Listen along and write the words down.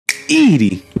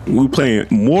80. We playing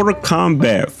Mortal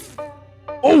Kombat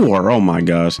 4. Oh my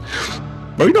gosh.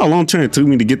 Bro, you know how long time it took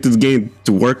me to get this game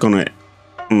to work on a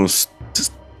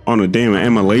damn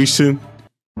emulation?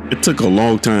 It took a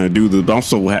long time to do this, but I'm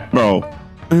so happy, bro.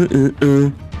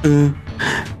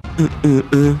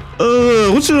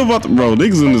 What you know about the bro?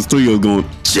 Niggas in the studio going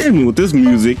jamming with this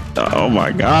music. Oh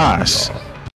my gosh.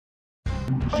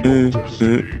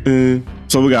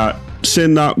 So we got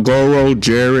Shinnok, Goro,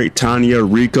 Jared, Tanya,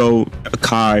 Rico,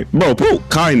 Kai. Bro, put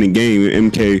Kai in the game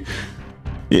in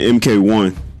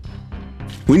MK1.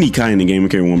 We need Kai in the game in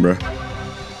MK1, bro.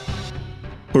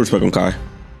 Put respect on Kai.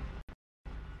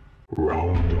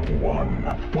 Round 1,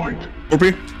 fight. OP.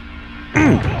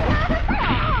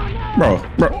 Bro.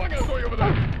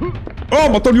 Oh,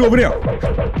 I'm gonna throw you over there.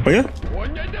 Oh yeah?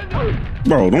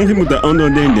 Bro, don't hit me with the under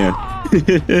and then there.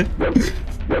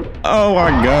 Oh my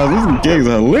god, these games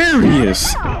are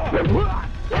hilarious.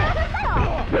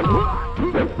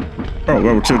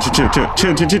 Bro, chill.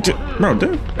 Bro,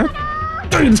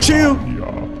 chill.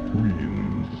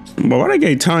 But why they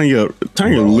gave Tanya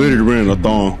literally ran a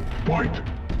thong?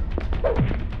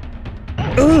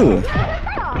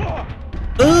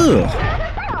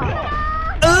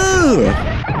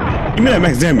 Give me that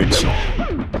max damage.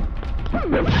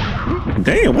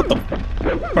 Damn, what the?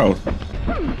 Bro.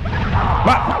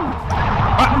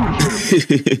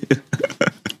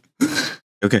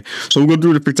 Okay, so we're gonna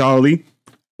do the fatality.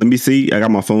 Let me see. I got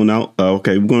my phone out.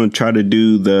 Okay, we're gonna try to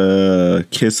do the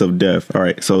kiss of death. All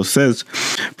right, so it says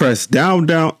press down,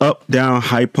 down, up, down,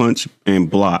 high punch, and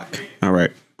block. All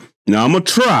right, now I'm gonna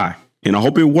try, and I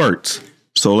hope it works.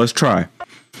 So let's try.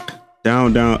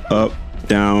 Down, down, up,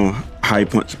 down, high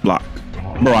punch, block.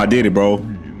 Bro, I did it, bro.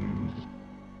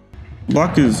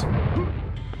 Block is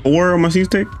 4 on my C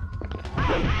stick.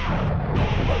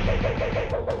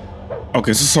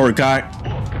 Okay, so sorry, Kai.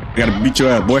 I gotta beat your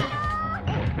ass, boy.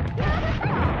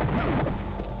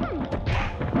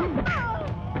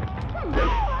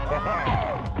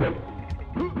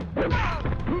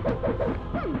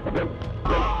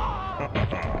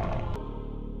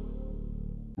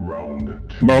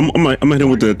 Bro, I'm gonna hit him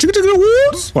with the chicka chicka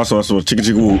woods. Watch, chicka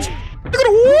chicka woods.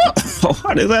 Oh,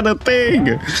 how is that a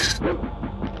thing?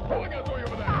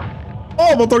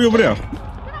 Oh, I'm gonna throw you over there.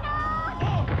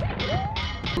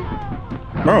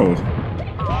 Bro.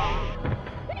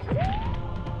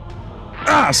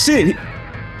 Ah, shit.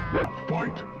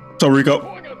 So, Rico.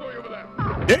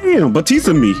 Damn,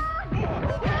 Batista me.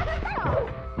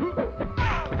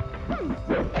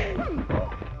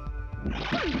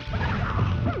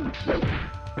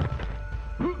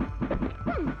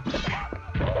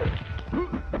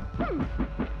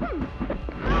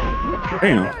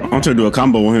 Damn, I'm trying to do a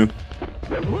combo on him.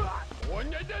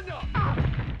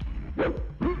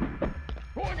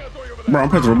 Bro, I'm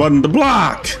pressing the button to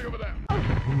block.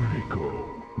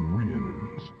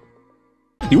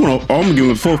 You want to? Oh, I'm gonna give him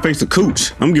the full face of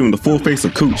Cooch. I'm giving the full face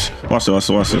of Cooch. Watch it. Watch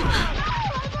it.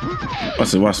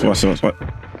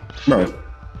 Bro.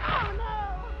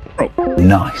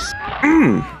 Nice.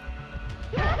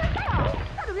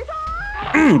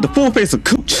 The full face of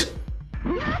Cooch.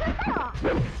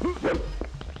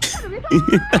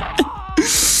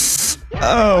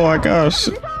 Oh my gosh.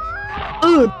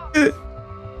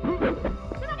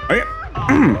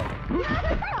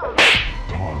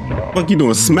 What you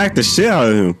doing? Smack the shit out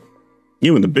of him.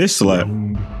 Give him the bitch slap.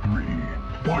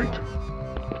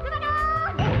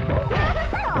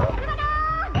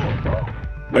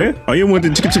 Oh yeah? Oh, you want the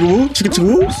chicka woos? Chicka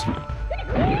woos?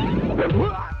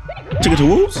 Chicka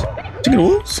woos? Chicka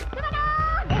woos?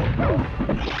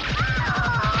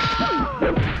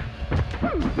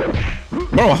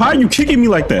 Bro, how are you kicking me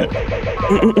like that?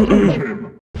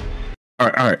 All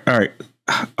right.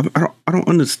 I don't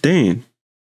understand.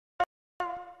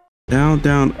 Down,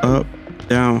 down, up,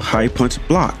 down, high punch,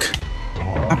 block.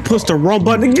 I pushed the wrong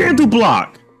button again to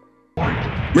block.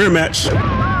 Mirror match.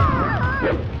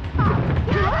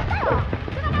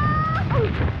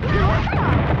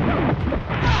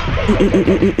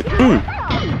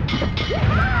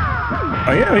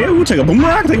 Oh yeah, we'll take a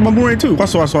boomerang. I can take my boomerang too.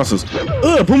 Watch this.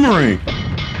 Boomerang.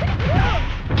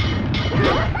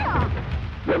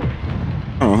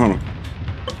 Hold on.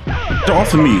 Get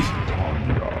off of me.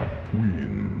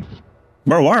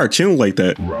 Bro, why are chin like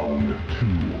that? Round 2,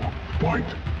 fight.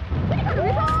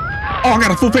 Oh, I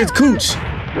got a full face Cooch.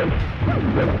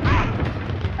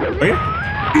 Oh yeah.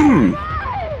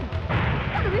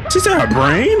 She said her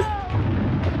brain?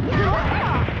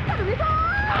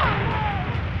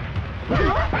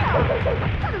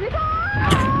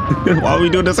 Why are we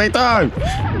doing this at the same time?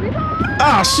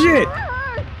 Ah, shit.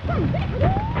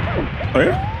 Oh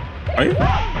yeah? Oh yeah?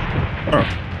 Oh.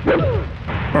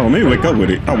 Bro, maybe wake up with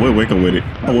it. I will wake up with it.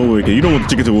 I will wake up. You don't want the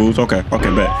chicken to wolves? Okay, okay,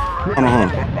 bet. Hold on,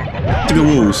 hold on. Chicken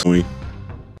wolves.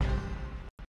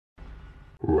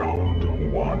 Round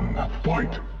 1,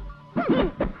 fight.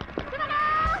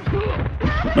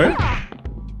 What?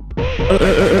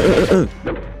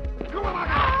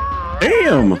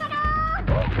 Damn.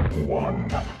 1,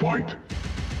 fight.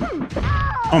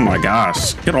 Oh my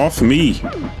gosh. Get off me.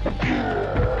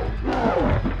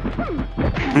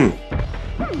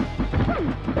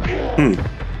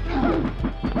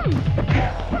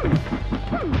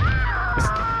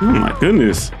 Oh my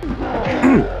goodness.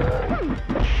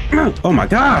 Oh my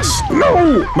gosh.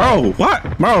 No. Bro,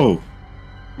 what? Bro.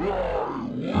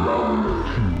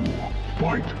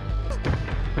 Fight.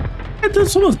 It did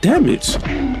so much damage.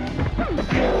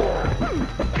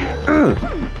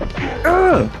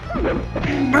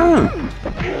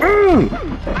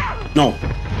 No.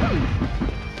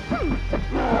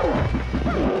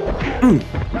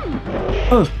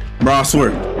 Bro, I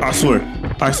swear. I swear.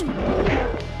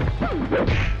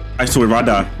 I swear if I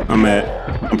die, I'm mad.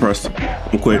 I'm pressed.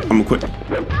 I'm quit. I'm gonna quit.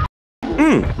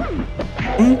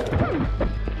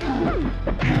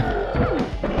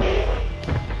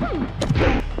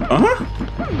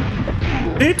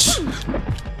 Bitch.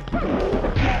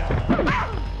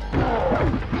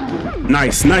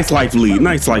 Nice life lead.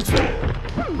 Nice life.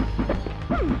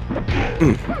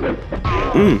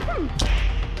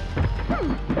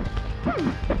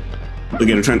 Look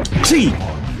at him trying to see.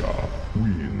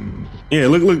 Yeah,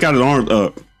 look, got his arms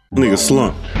up. Nigga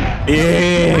slump.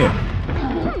 Yeah.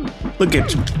 Look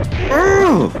at you.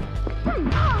 Oh.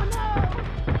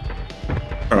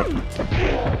 Oh.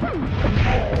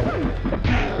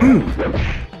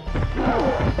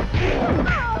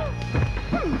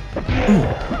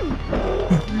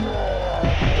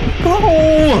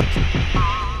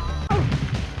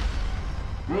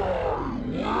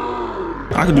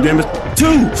 I can do damage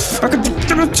too. I can do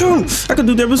damage too. I can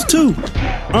do damage too.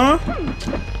 Huh?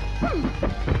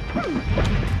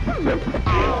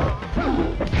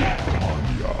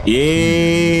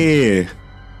 Yeah.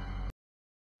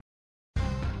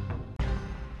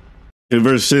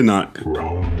 Inverse shit knock.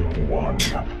 Round 1,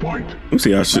 fight. Let me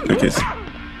see how shit knock is.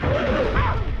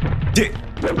 Dick.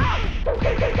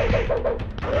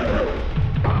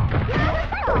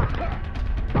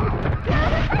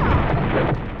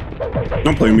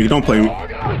 Don't play with me. Don't play with me.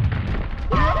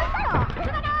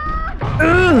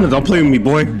 Don't play with me,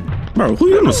 boy. Bro, who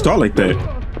you gonna start like that?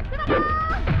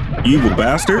 You evil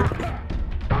bastard.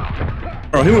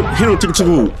 Bro, hit him chicken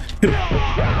chicken.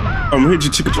 I'm gonna hit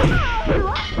you chicken chicken.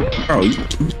 Bro,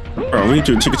 I'm gonna hit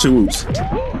you chicken chicken whoops.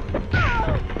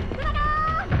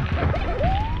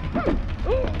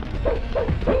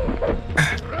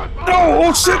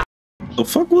 Oh shit! The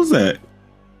fuck was that?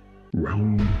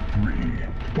 Round 3,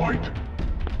 fight.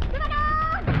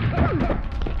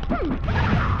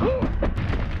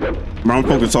 Bro, I'm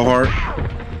poking so hard.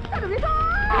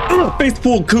 Face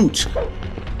full cooch.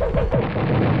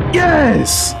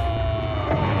 Yes!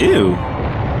 Ew.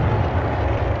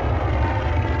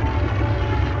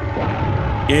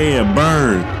 Yeah,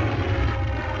 burn.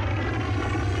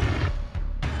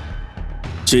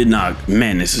 Shit knock,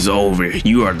 madness is over.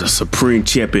 You are the supreme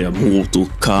champion of Mortal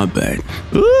Kombat.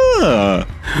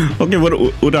 Okay, what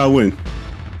did I win?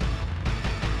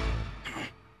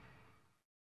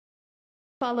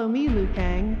 Follow me, Liu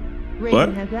Kang.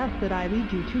 Raiden has asked that I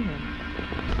lead you to him.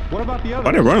 What about the other?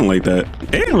 Why they running like that?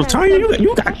 Damn, Tanya,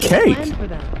 you got cake.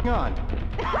 Hang on.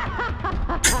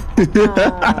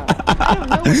 I don't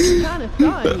know what's kind of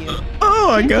sawing you. Oh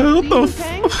my god, what the f?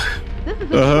 This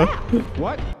is a trap.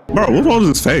 What? Bro, what was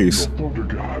his face? The Thunder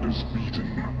God is beaten.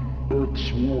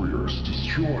 Earth's warriors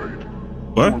destroyed.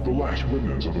 What? For the last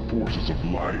remnants of the forces of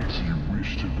light, you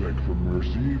wish to beg for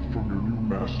mercy from your new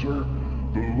master,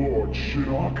 the Lord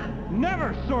Shinnok?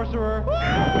 Never, sorcerer!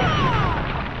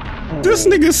 This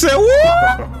nigga said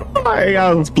what? I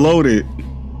got exploded.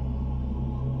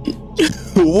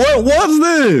 What was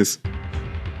this?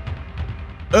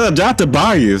 John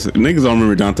Tobias. Niggas don't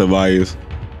remember John Tobias.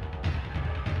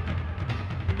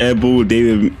 Ebu,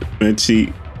 David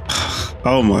Menchie.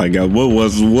 Oh my god, what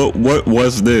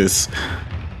was this?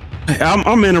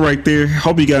 I'm in it right there.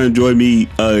 Hope you guys enjoy me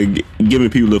giving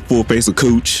people the full face of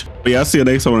cooch. But yeah, I'll see you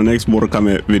next time on the next Mortal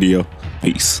Kombat video.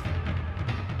 Peace.